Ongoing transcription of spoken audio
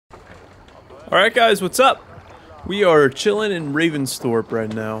Alright guys, what's up? We are chilling in Ravensthorpe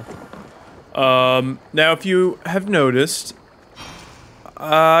right now. Now if you have noticed,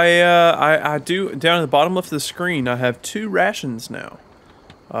 I do, down at the bottom left of the screen, I have 2 rations now.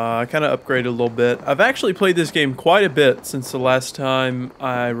 I kind of upgraded a little bit. I've actually played this game quite a bit since the last time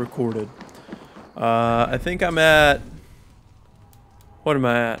I recorded. I think I'm at... What am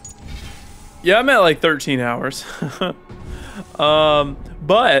I at? Yeah, I'm at like 13 hours.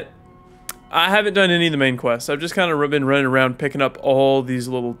 But I haven't done any of the main quests. I've just kind of been running around picking up all these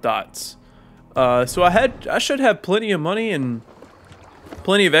little dots. So I should have plenty of money and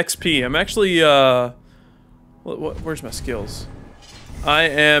plenty of XP. I'm actually, where's my skills? I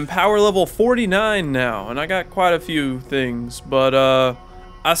am power level 49 now, and I got quite a few things, but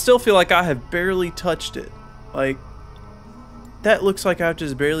I still feel like I have barely touched it. Like, that looks like I've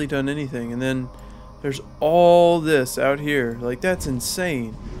just barely done anything, and then there's all this out here. Like, that's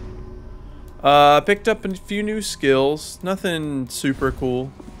insane. I picked up a few new skills, nothing super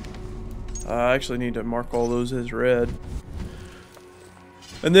cool. I actually need to mark all those as red.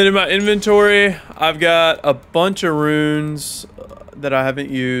 And then in my inventory, I've got a bunch of runes that I haven't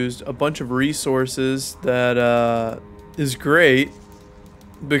used, a bunch of resources that is great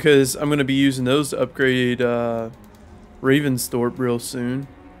because I'm going to be using those to upgrade Ravensthorpe real soon.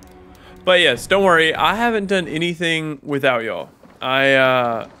 But yes, don't worry, I haven't done anything without y'all.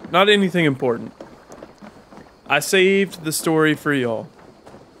 Not anything important. I saved the story for y'all.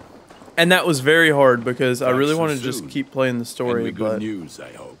 And that was very hard because I really wanted to just keep playing the story, and with good news,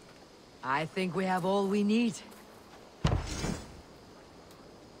 I hope. I think we have all we need.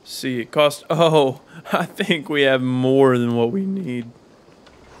 See, it cost... Oh, I think we have more than what we need.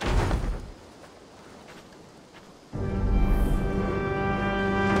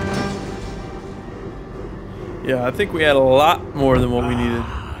 Yeah, I think we had a lot more than what we needed.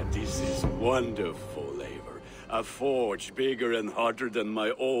 This is wonderful, Eivor. A forge bigger and hotter than my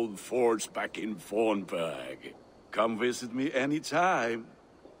old forge back in Fornberg. Come visit me anytime.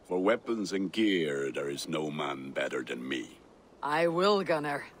 For weapons and gear, there is no man better than me. I will,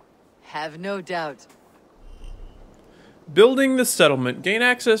 Gunnar. Have no doubt. Building the settlement. Gain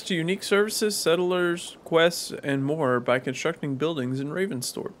access to unique services, settlers, quests, and more by constructing buildings in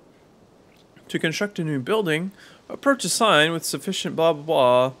Ravensthorpe. To construct a new building, approach a sign with sufficient blah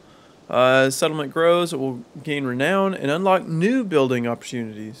blah blah. As settlement grows, it will gain renown and unlock new building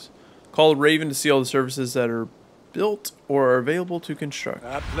opportunities. Call Raven to see all the services that are built or are available to construct.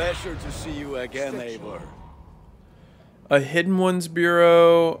 A pleasure to see you again, Eivor. A Hidden Ones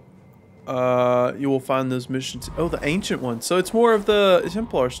Bureau. You will find those missions. Oh, the ancient ones. So it's more of the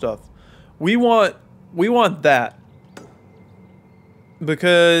Templar stuff. We want that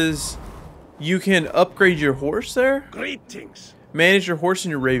because you can upgrade your horse there. Greetings. Manage your horse and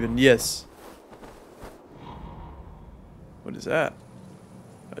your raven. Yes. What is that?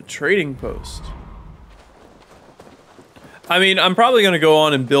 A trading post. I mean, I'm probably gonna go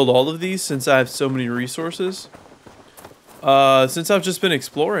on and build all of these since I have so many resources. Since I've just been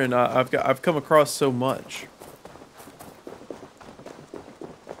exploring, I've come across so much.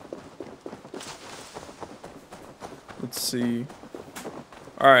 Let's see.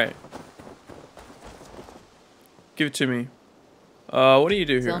 All right. Give it to me. What do you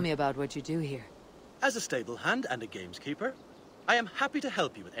do here? Tell me about what you do here. As a stable hand and a gameskeeper, I am happy to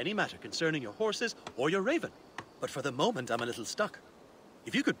help you with any matter concerning your horses or your raven. But for the moment, I'm a little stuck.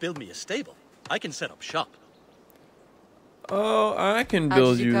 If you could build me a stable, I can set up shop. Oh, I can How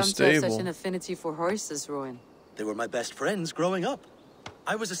build did you a come to have stable. such an affinity for horses, Rowan? They were my best friends growing up.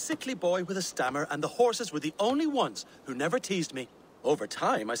 I was a sickly boy with a stammer, and the horses were the only ones who never teased me. Over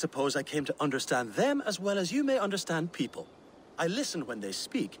time, I suppose I came to understand them as well as you may understand people. I listen when they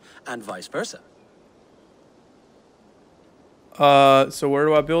speak, and vice versa. So where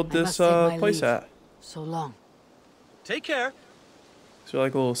do I build this place at? So long. Take care. Is there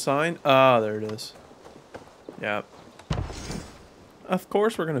like a little sign? Ah, there it is. Yeah. Of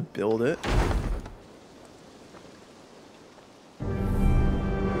course we're gonna build it.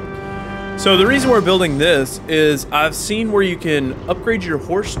 So the reason we're building this is I've seen where you can upgrade your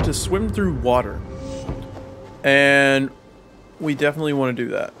horse to swim through water. And we definitely want to do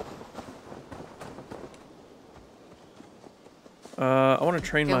that. I want to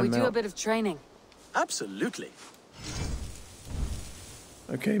train my Can we mount. do a bit of training? Absolutely.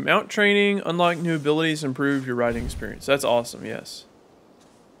 Okay, mount training, unlock new abilities, improve your riding experience. That's awesome, yes.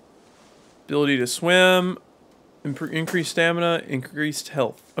 Ability to swim, increased stamina, increased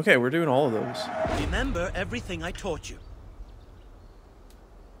health. Okay, we're doing all of those. Remember everything I taught you.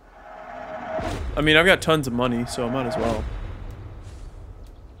 I mean, I've got tons of money, so I might as well.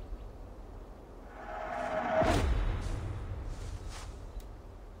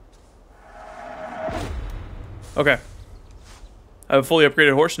 Okay. I have a fully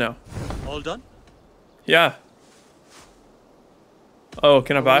upgraded horse now. All done? Yeah. Oh,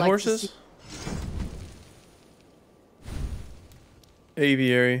 can I buy like to horses?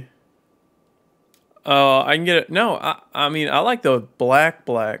 Aviary. Oh, I can get it. No, I mean, I like the black.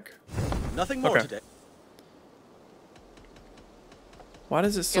 Nothing more Okay. today. Why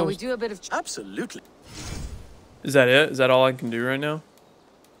does it Can so... we do a bit of... Absolutely. Is that it? Is that all I can do right now?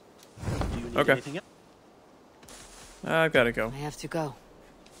 Do you need Okay. anything else? I've got to go. I have to go.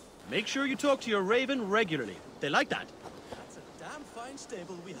 Make sure you talk to your raven regularly. They like that. That's a damn fine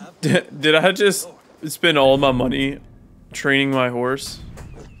stable we have. Did I just spend all my money training my horse?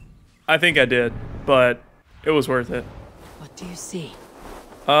 I think I did, but it was worth it. What do you see?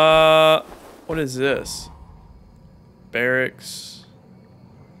 What is this? Barracks.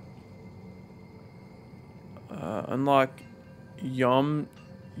 Unlock Yum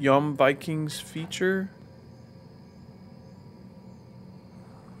Vikings feature.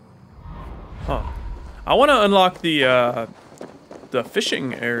 Huh. I want to unlock the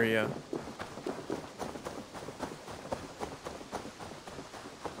fishing area.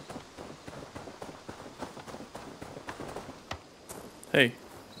 Hey.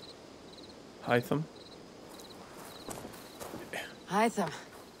 Hytham. Hytham,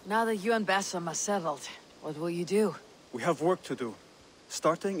 now that you and Bassam are settled, what will you do? We have work to do,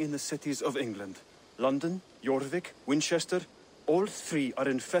 starting in the cities of England. London, Jorvik, Winchester, all three are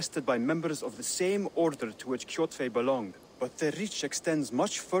infested by members of the same order to which Kjotve belonged. But their reach extends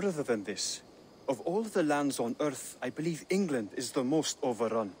much further than this. Of all the lands on Earth, I believe England is the most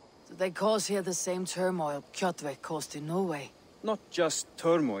overrun. Do they cause here the same turmoil Kjotve caused in Norway? Not just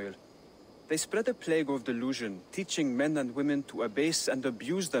turmoil. They spread a plague of delusion, teaching men and women to abase and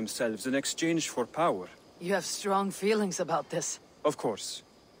abuse themselves in exchange for power. You have strong feelings about this. Of course.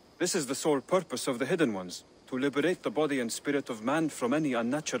 This is the sole purpose of the Hidden Ones, to liberate the body and spirit of man from any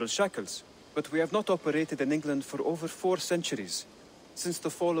unnatural shackles. But we have not operated in England for over 4 centuries. Since the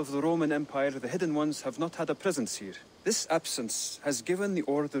fall of the Roman Empire, the Hidden Ones have not had a presence here. This absence has given the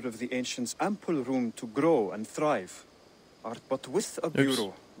Order of the Ancients ample room to grow and thrive. But with a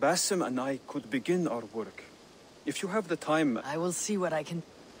bureau, Basim and I could begin our work. If you have the time... I will see what I can...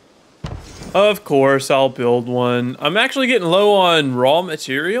 Of course, I'll build one. I'm actually getting low on raw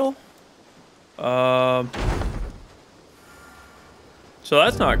material. So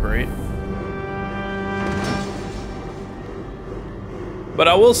that's not great. But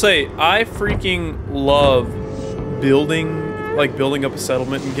I will say, I freaking love building up a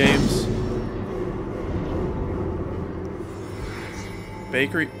settlement in games.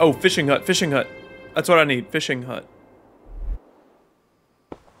 Bakery. Oh, fishing hut. That's what I need. Fishing hut.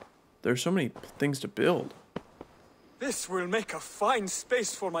 There's so many things to build. This will make a fine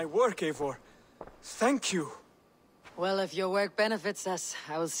space for my work, Eivor. Thank you. Well, if your work benefits us,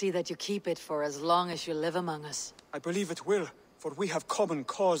 I will see that you keep it for as long as you live among us. I believe it will, for we have common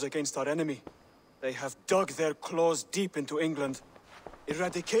cause against our enemy. They have dug their claws deep into England.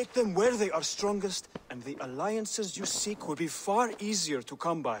 Eradicate them where they are strongest, and the alliances you seek will be far easier to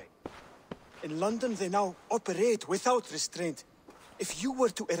come by. In London, they now operate without restraint. If you were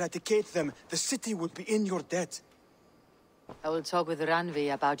to eradicate them, the city would be in your debt. I will talk with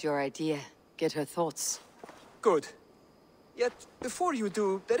Ranvi about your idea. Get her thoughts. Good. Yet, before you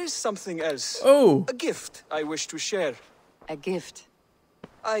do, there is something else. Oh. A gift I wish to share. A gift.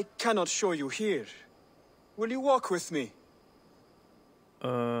 I cannot show you here. Will you walk with me?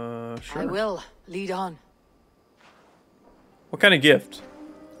 Sure. I will. Lead on. What kind of gift?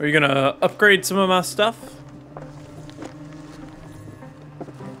 Are you gonna upgrade some of my stuff?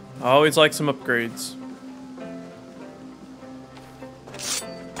 I always like some upgrades.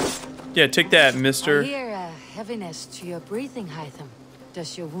 Yeah, take that, I mister. hear a heaviness to your breathing, Hytham.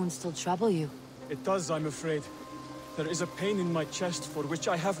 Does your wound still trouble you? It does, I'm afraid. There is a pain in my chest for which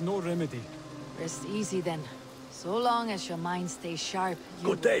I have no remedy. Rest easy then. So long as your mind stays sharp, you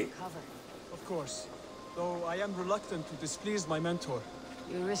Good day. will recover. Of course. Though I am reluctant to displease my mentor.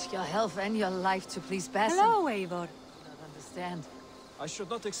 You risk your health and your life to please Basim. Hello, Eivor. I don't understand. I should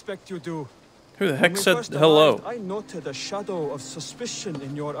not expect you do. Who the When heck we said first hello? arrived, I noted a shadow of suspicion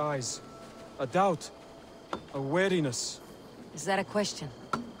in your eyes. A doubt. A wariness. Is that a question?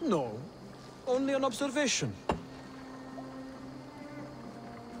 No. Only an observation.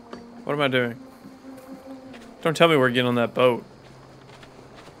 What am I doing? Don't tell me we're getting on that boat.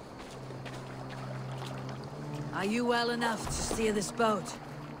 Are you well enough to steer this boat?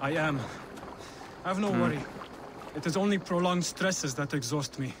 I am. Have no worry. It is only prolonged stresses that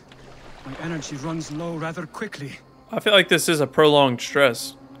exhaust me. My energy runs low rather quickly. I feel like this is a prolonged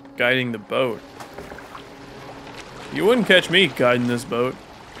stress, guiding the boat. You wouldn't catch me guiding this boat.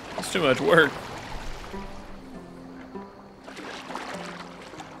 It's too much work.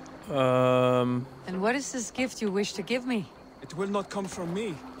 And what is this gift you wish to give me? It will not come from me.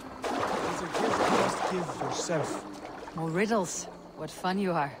 It is a gift you must give yourself. More riddles. What fun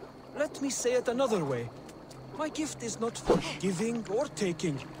you are. Let me say it another way. My gift is not for giving or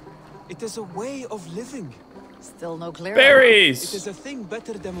taking. It is a way of living. Still no clearer. Berries! It is a thing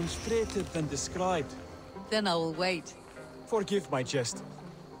better demonstrated than described. Then I will wait. Forgive my jest.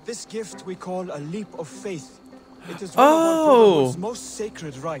 This gift we call a leap of faith. It is one of our brotherhood's most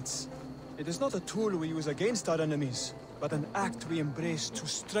sacred rites. It is not a tool we use against our enemies, but an act we embrace to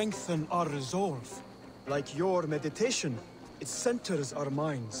strengthen our resolve. Like your meditation, it centers our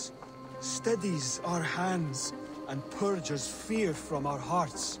minds, steadies our hands, and purges fear from our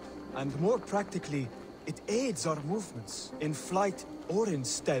hearts. And more practically, it aids our movements, in flight or in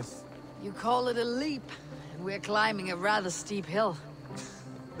stealth. You call it a leap, and we're climbing a rather steep hill.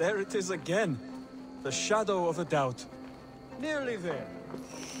 There it is again. The shadow of a doubt. Nearly there.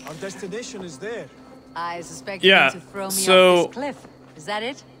 Our destination is there. I suspect Yeah, you to throw me so- off this cliff. Is that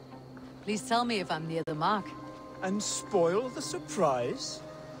it? Please tell me if I'm near the mark. And spoil the surprise?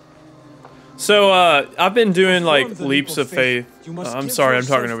 So, I've been doing like Perform the leaps leap of faith. You must I'm give sorry, I'm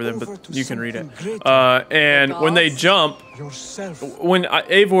talking yourself over them, over but to you can read it. something greater. And when they Because- jump, Yourself. when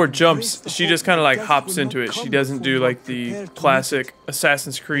Eivor Embrace jumps, the she hope just kind of that like death hops will into not it. She come doesn't before do you are like the prepared to meet classic it.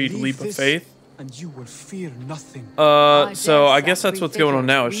 Assassin's Creed Believe leap of this, faith. and you will fear nothing. My So I deaths guess are that's what's going on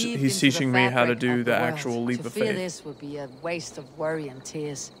now. prefigured, weaved He's into the teaching me how to fabric do of the world. actual leap To of fear faith. this would be a waste of worry and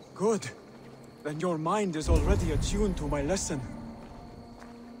tears. Good. Then your mind is already attuned to my lesson.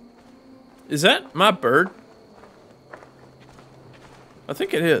 Is that my bird? I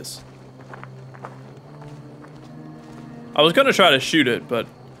think it is. I was gonna try to shoot it, but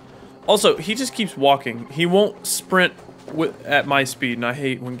also he just keeps walking. He won't sprint at my speed, and I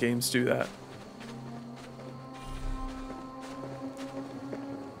hate when games do that.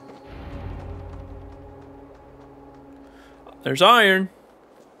 There's iron.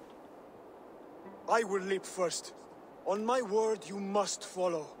 I will leap first. On my word, you must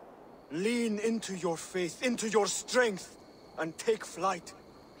follow. Lean into your faith, into your strength, and take flight.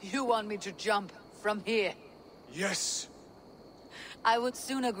 You want me to jump from here? Yes. I would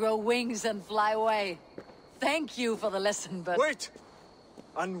sooner grow wings and fly away. Thank you for the lesson, but... Wait!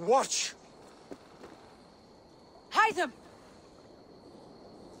 And watch! Hide them!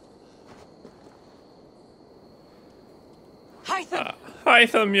 Hytham!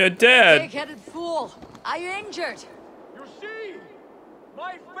 Hytham, you're dead. Big-headed fool! Are you injured? You see?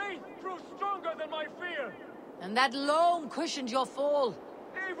 My faith grew stronger than my fear! And that loam cushioned your fall.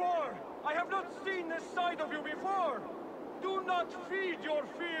 Eivor! I have not seen this side of you before! Do not feed your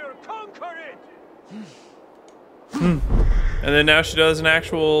fear, conquer it! And then now she does an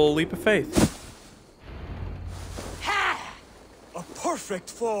actual leap of faith. Ha! A perfect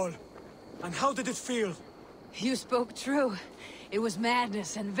fall! And how did it feel? You spoke true. It was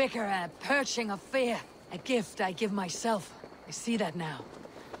madness and vigor and a perching of fear. A gift I give myself. I see that now.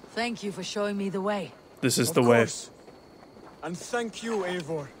 Thank you for showing me the way. This is Of the way. course. And thank you,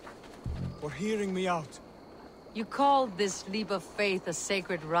 Eivor, for hearing me out. You called this leap of faith a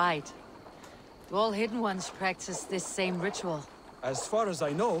sacred rite. Do all Hidden Ones practice this same ritual? As far as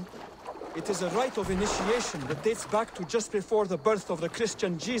I know, it is a rite of initiation that dates back to just before the birth of the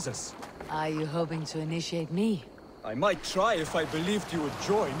Christian Jesus. Are you hoping to initiate me? I might try if I believed you would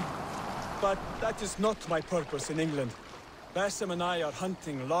join, but that is not my purpose in England. Basim and I are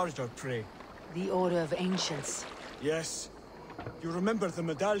hunting larger prey. The Order of Ancients. Yes. You remember the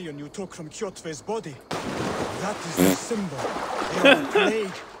medallion you took from Kjotve's body? That is the symbol. They are a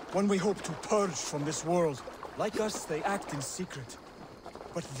plague, one we hope to purge from this world. Like us, they act in secret.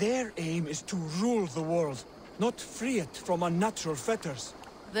 But their aim is to rule the world, not free it from unnatural fetters.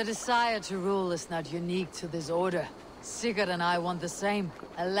 The desire to rule is not unique to this order. Sigurd and I want the same.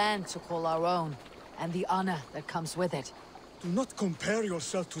 A land to call our own, and the honor that comes with it. Do not compare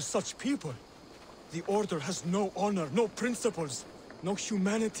yourself to such people. The Order has no honor, no principles, no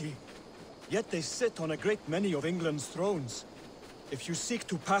humanity. Yet they sit on a great many of England's thrones. If you seek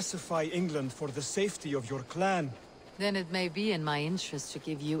to pacify England for the safety of your clan, Then it may be in my interest to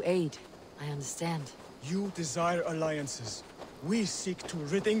give you aid. I understand. you desire alliances. We seek to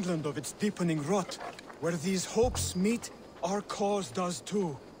rid England of its deepening rot. Where these hopes meet, our cause does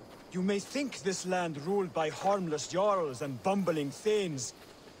too. You may think this land ruled by harmless jarls and bumbling thanes.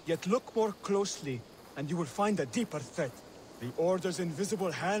 Yet look more closely, and you will find a deeper threat. The Order's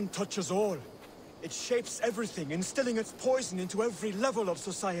invisible hand touches all. It shapes everything, instilling its poison into every level of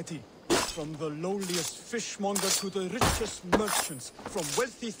society. From the lowliest fishmonger to the richest merchants, from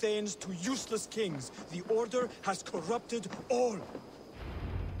wealthy thanes to useless kings, the Order has corrupted all.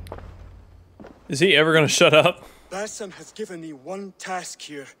 Is he ever gonna shut up? Bassam has given me one task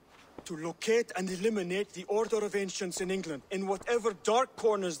here. To locate and eliminate the Order of Ancients in England, in whatever dark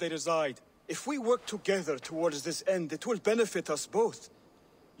corners they reside. If we work together towards this end, it will benefit us both.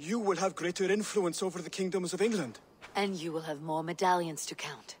 You will have greater influence over the kingdoms of England. And you will have more medallions to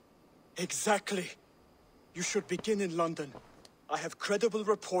count. Exactly. You should begin in London. I have credible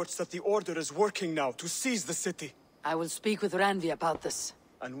reports that the Order is working now to seize the city. I will speak with Ranvi about this.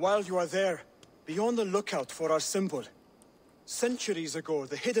 And while you are there, be on the lookout for our symbol. Centuries ago,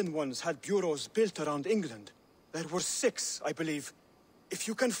 the Hidden Ones had bureaus built around England. There were 6, I believe. If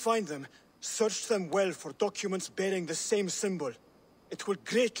you can find them, search them well for documents bearing the same symbol. It will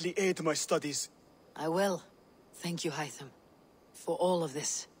greatly aid my studies. I will. Thank you, Hytham, for all of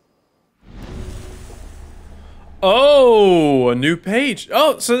this. Oh, a new page.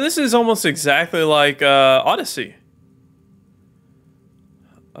 Oh, so this is almost exactly like Odyssey.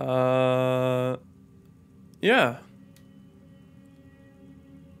 Yeah.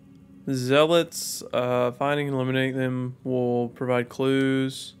 Zealots, finding and eliminating them will provide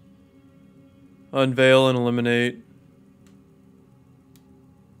clues. Unveil and eliminate.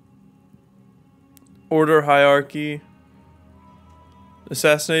 Order hierarchy.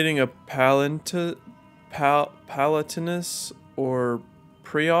 Assassinating a Palatinus or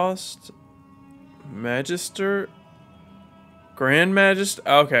Priost. Magister. Grand Magister.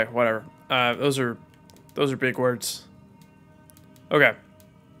 Okay, whatever. Those are big words. Okay.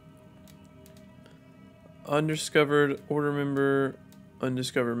 Undiscovered Order member,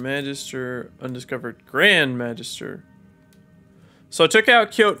 undiscovered Magister, undiscovered Grand Magister. So I took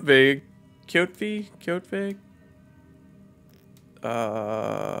out Kjotvig. Kjotvig?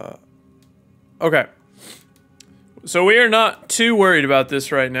 Okay. So we are not too worried about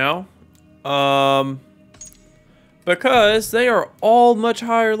this right now. Because they are all much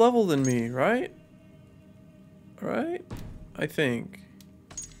higher level than me, right? Right? I think.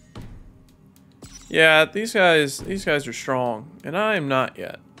 Yeah, these guys are strong, and I am not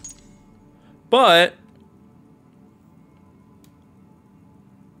yet. But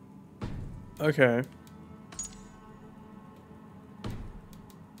okay.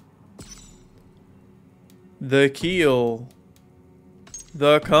 The keel.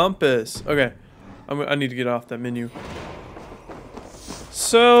 The compass. Okay. I need to get off that menu.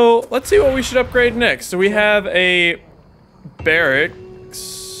 So, let's see what we should upgrade next. So we have a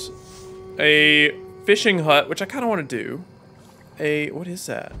barracks, a fishing hut, which I kind of want to do. What is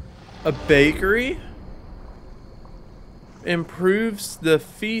that? A bakery? Improves the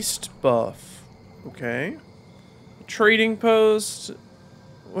feast buff. Okay. Trading post.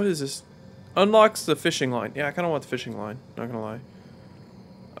 What is this? Unlocks the fishing line. Yeah, I kind of want the fishing line. Not gonna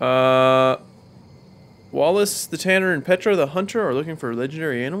lie. Wallace the Tanner and Petra the Hunter are looking for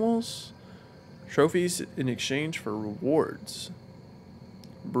legendary animals. Trophies in exchange for rewards.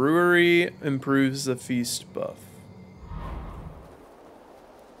 Brewery improves the feast buff.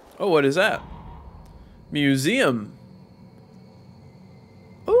 Oh, what is that? Museum.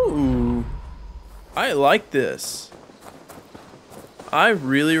 Ooh. I like this. I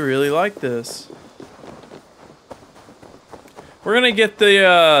really, really like this. We're gonna get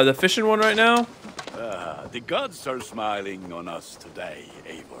the fishing one right now. The gods are smiling on us today,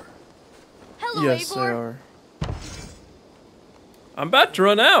 Eivor. Hello, Yes, they Eivor. are. I'm about to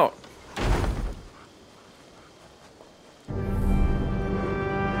run out.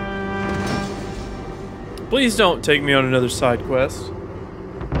 Please don't take me on another side quest.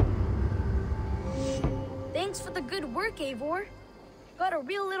 Thanks for the good work, Eivor. Got a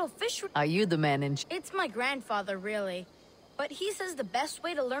real little fish. Are you the man in... It's my grandfather, really. But he says the best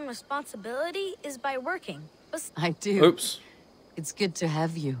way to learn responsibility is by working. I do. Oops. It's good to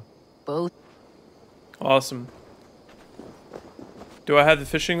have you. Both. Awesome. Do I have the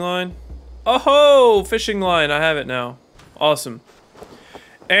fishing line? Oh, fishing line. I have it now. Awesome.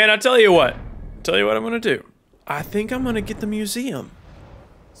 And I tell you what. I'm going to do. I think I'm going to get the museum.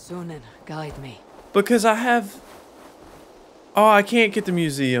 Sunan, guide me. Because I have... Oh, I can't get the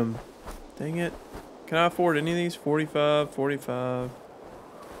museum. Dang it. Can I afford any of these? 45, 45,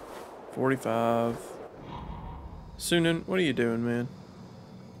 45. Sunan, what are you doing, man?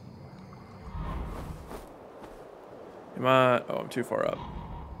 Am I... Oh, I'm too far up.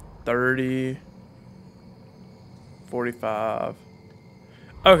 30. 45.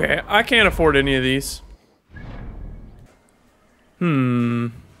 Okay, I can't afford any of these.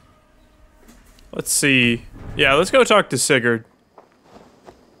 Let's see. Yeah, let's go talk to Sigurd.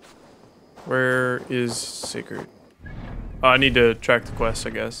 Where is Sigurd? Oh, I need to track the quest,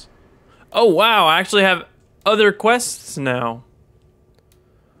 I guess. Oh, wow, I actually have other quests now.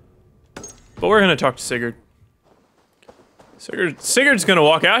 But we're gonna talk to Sigurd. Sigurd's gonna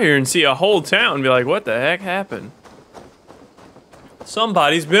walk out here and see a whole town and be like, what the heck happened?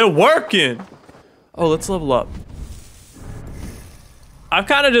 Somebody's been working! Oh, let's level up. I've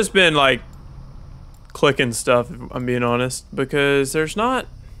kind of just been, like, clicking stuff, if I'm being honest, because there's not...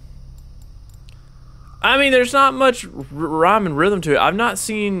 I mean, there's not much rhyme and rhythm to it. I've not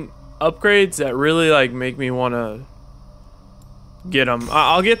seen upgrades that really, like, make me want to get them.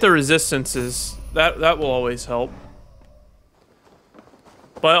 I'll get the resistances. That will always help.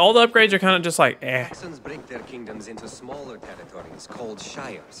 But all the upgrades are kind of just like, eh. Saxons break their kingdoms into smaller territories called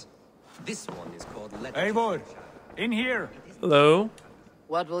shires. This one is called Eivor, in here. Hello?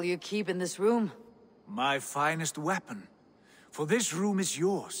 What will you keep in this room? My finest weapon. For this room is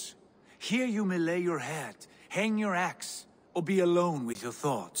yours. Here you may lay your head, hang your axe, or be alone with your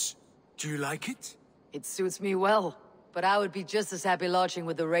thoughts. Do you like it? It suits me well, but I would be just as happy lodging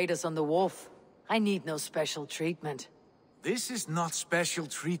with the raiders on the wharf. I need no special treatment. This is not special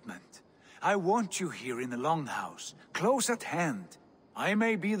treatment. I want you here in the Longhouse, close at hand. I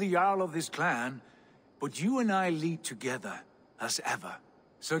may be the Jarl of this clan, but you and I lead together, as ever.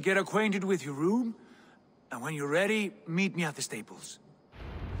 So get acquainted with your room, and when you're ready, meet me at the stables.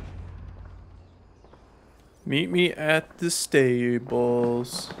 Meet me at the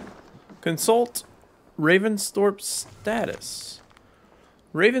stables. Consult Ravensthorpe's status.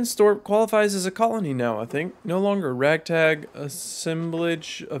 Ravensthorpe qualifies as a colony now, I think. No longer a ragtag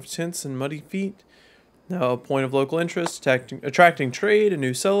assemblage of tents and muddy feet. Now a point of local interest, attracting trade and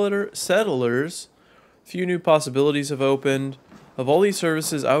new settlers. Few new possibilities have opened. Of all these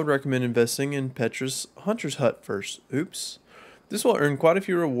services, I would recommend investing in Petra's Hunter's Hut first. Oops. This will earn quite a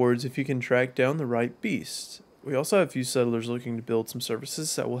few rewards if you can track down the right beast. We also have a few settlers looking to build some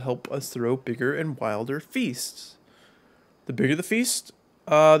services that will help us throw bigger and wilder feasts. The bigger the feast,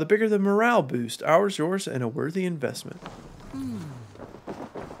 the bigger the morale boost. Ours, yours, and a worthy investment.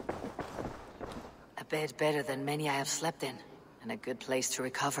 A bed better than many I have slept in, and a good place to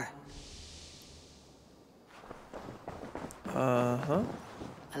recover. Uh-huh.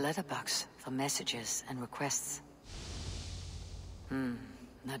 A letterbox for messages and requests.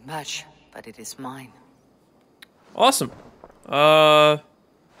 Not much, but it is mine. Awesome. So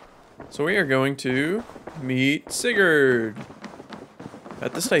we are going to meet Sigurd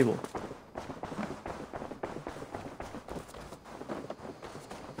at the stable.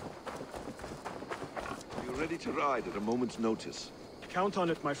 You're ready to ride at a moment's notice. Count on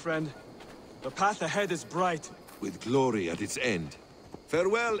it, my friend. The path ahead is bright. With glory at its end.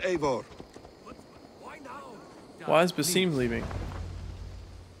 Farewell, Eivor. Why is Basim leaving?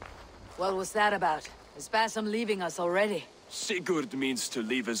 What was that about? Is Basim leaving us already? Sigurd means to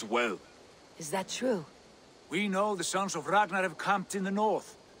leave as well. Is that true? We know the sons of Ragnar have camped in the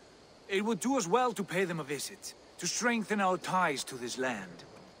north. It would do us well to pay them a visit, to strengthen our ties to this land.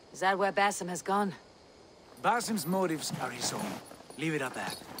 Is that where Basim has gone? Basim's motives are his own. Leave it at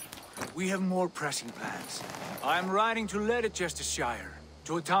that. We have more pressing plans. I am riding to Leicestershire,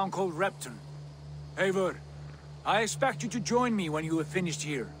 to a town called Repton. Eivor, I expect you to join me when you have finished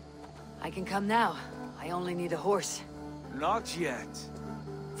here. I can come now. I only need a horse. Not yet.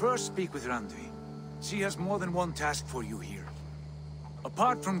 First speak with Randvi. She has more than one task for you here.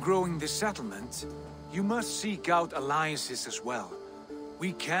 Apart from growing this settlement, you must seek out alliances as well.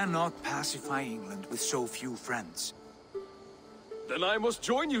 We cannot pacify England with so few friends. Then I must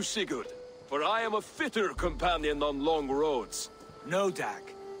join you, Sigurd, for I am a fitter companion on long roads. No, Dag.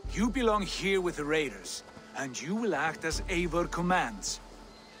 You belong here with the raiders, and you will act as Eivor commands.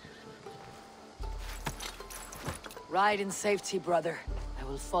 Ride in safety, brother. I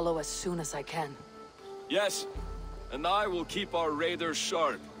will follow as soon as I can. Yes, and I will keep our raiders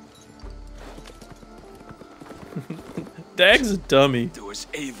sharp. Dag's a dummy. Do as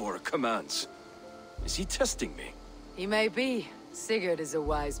Eivor commands. Is he testing me? He may be. Sigurd is a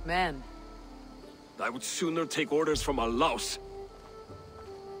wise man. I would sooner take orders from a louse.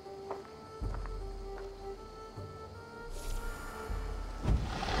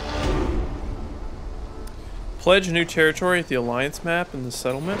 Pledge new territory at the alliance map in the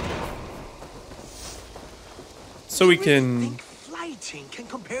settlement. So we can... Fighting can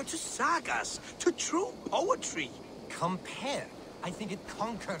compare to sagas, to true poetry. Compare? I think it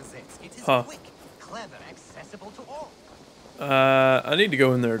conquers it. It is quick, clever, accessible to all. I need to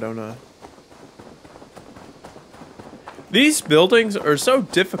go in there, don't I? These buildings are so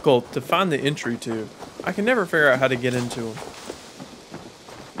difficult to find the entry to. I can never figure out how to get into them.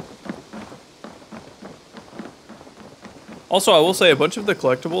 Also, I will say a bunch of the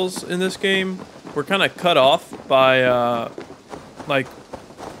collectibles in this game were kind of cut off by,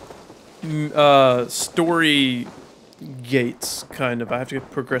 story gates, kind of. I have to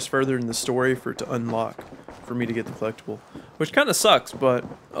progress further in the story for it to unlock, for me to get the collectible. Which kind of sucks, but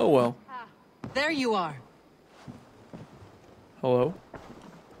oh well. There you are. Hello?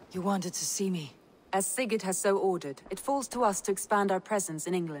 You wanted to see me. As Sigurd has so ordered, it falls to us to expand our presence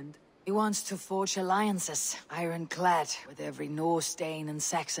in England. He wants to forge alliances, ironclad, with every Norse, Dane, and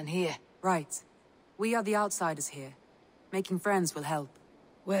Saxon here. Right. We are the outsiders here. Making friends will help.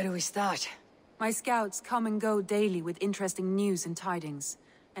 Where do we start? My scouts come and go daily with interesting news and tidings,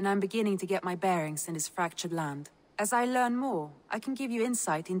 and I'm beginning to get my bearings in this fractured land. As I learn more, I can give you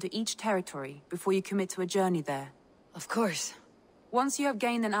insight into each territory before you commit to a journey there. Of course. Once you have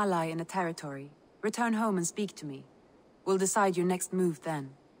gained an ally in a territory, return home and speak to me. We'll decide your next move then.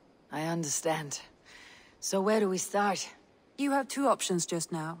 I understand. So where do we start? You have two options just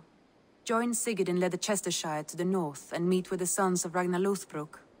now. Join Sigurd in Leicestershire to the north and meet with the sons of Ragnar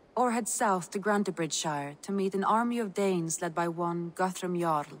Lothbrok, or head south to Grantebridgeshire to meet an army of Danes led by one Guthrum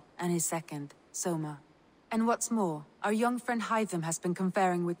Jarl and his second, Soma. And what's more, our young friend Hytham has been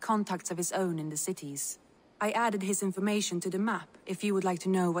conferring with contacts of his own in the cities. I added his information to the map if you would like to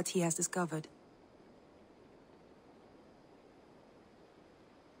know what he has discovered.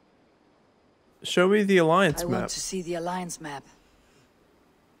 Show me the alliance map. I want to see the alliance map.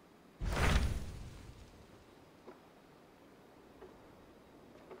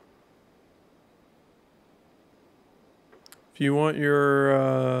 If you want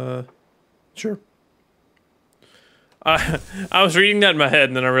your, sure. I was reading that in my head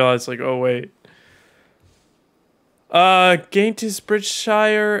and then I realized, like, oh wait.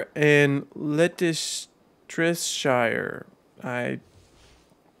 Gainsbridgeshire and Leicestershire. I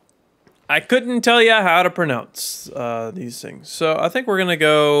couldn't tell you how to pronounce these things. So I think we're going to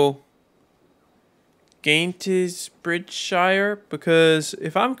go Gainsbridgeshire because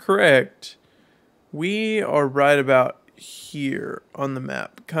if I'm correct, we are right about here on the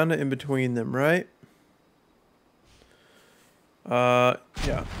map. Kind of in between them, right? Yeah,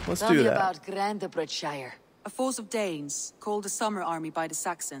 let's Tell do me that. about Grantebridgeshire. A force of Danes, called the Summer Army by the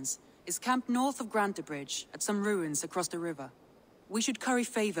Saxons, is camped north of Grantebridge at some ruins across the river. We should curry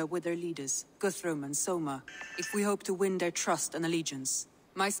favor with their leaders, Guthrum and Soma, if we hope to win their trust and allegiance.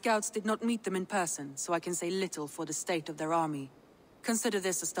 My scouts did not meet them in person, so I can say little for the state of their army. Consider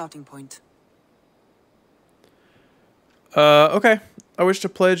this a starting point. Okay. I wish to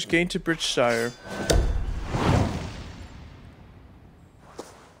pledge Gainsbridgeshire.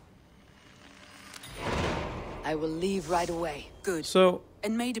 I will leave right away. Good. So,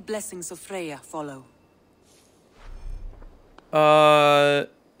 and may the blessings of Freya follow.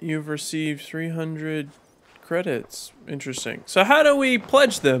 You've received 300 credits. Interesting. So how do we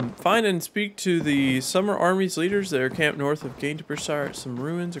pledge them? Find and speak to the Summer Army's leaders that are camped north of Gainsbridgeshire at some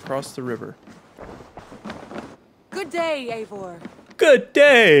ruins across the river. Good day, Eivor. Good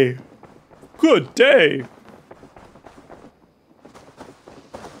day. Good day.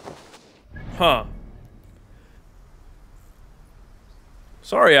 Huh.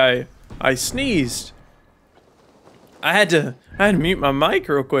 Sorry, I sneezed. I had to mute my mic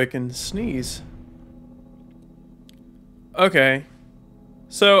real quick and sneeze. Okay.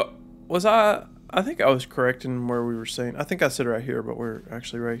 So, was I think I was correct in where we were saying. I think I said right here, but we're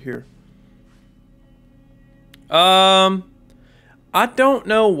actually right here. I don't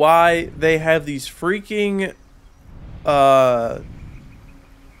know why they have these freaking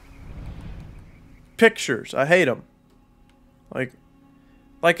pictures. I hate them.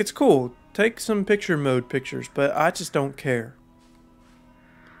 Like it's cool. Take some picture mode pictures, but I just don't care.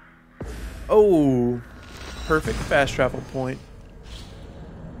 Oh, perfect fast travel point.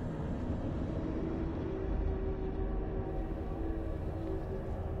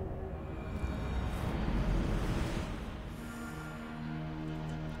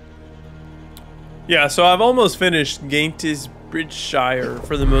 Yeah, so I've almost finished Gainsbridgeshire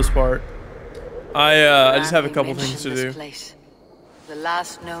for the most part. I just have a couple things to do. Place. The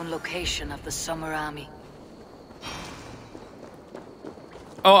last known location of the Summer Army.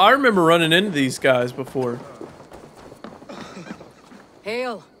 Oh, I remember running into these guys before.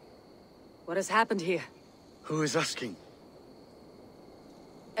 Hail! What has happened here? Who is asking?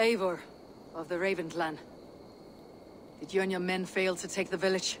 Eivor, of the Raven clan. Did you and your men fail to take the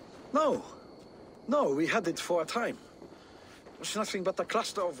village? No. No, we had it for a time. It was nothing but a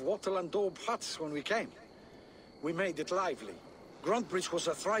cluster of wattle and daub huts when we came. We made it lively. Gruntbridge was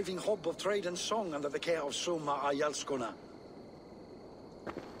a thriving hub of trade and song under the care of Soma Ayalskona.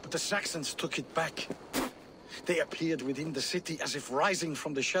 But the Saxons took it back. They appeared within the city as if rising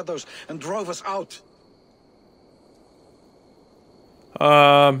from the shadows and drove us out.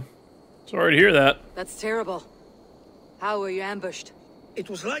 Sorry to hear that. That's terrible. How were you ambushed? It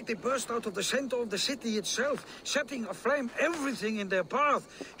was like they burst out of the center of the city itself, setting aflame everything in their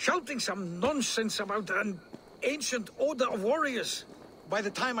path, shouting some nonsense about an ancient order of warriors. By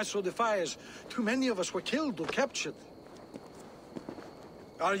the time I saw the fires, too many of us were killed or captured.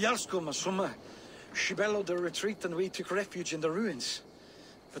 Our Yarskoma Summa, she bellowed a retreat and we took refuge in the ruins.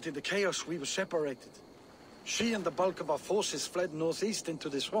 But in the chaos we were separated. She and the bulk of our forces fled northeast into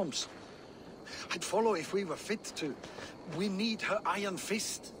the swamps. I'd follow if we were fit to. We need her iron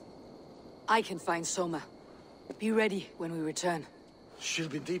fist. I can find Soma. Be ready when we return. She'll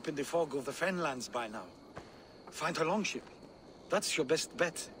be deep in the fog of the Fenlands by now. Find her longship. That's your best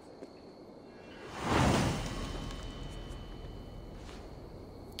bet.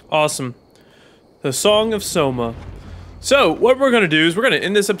 Awesome. The Song of Soma. So, what we're going to do is we're going to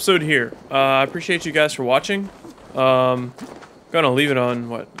end this episode here. I appreciate you guys for watching. Gonna leave it on,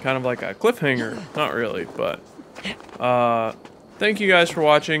 what, kind of like a cliffhanger. Not really, but... thank you guys for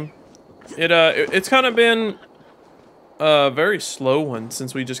watching. It's kind of been a very slow one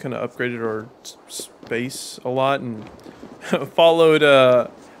since we just kind of upgraded our space a lot and followed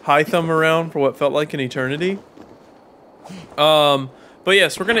High Thumb around for what felt like an eternity. But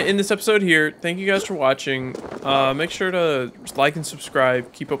yes, we're gonna end this episode here. Thank you guys for watching. Make sure to like and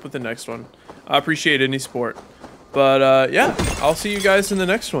subscribe. Keep up with the next one. I appreciate any support. But yeah, I'll see you guys in the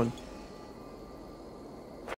next one.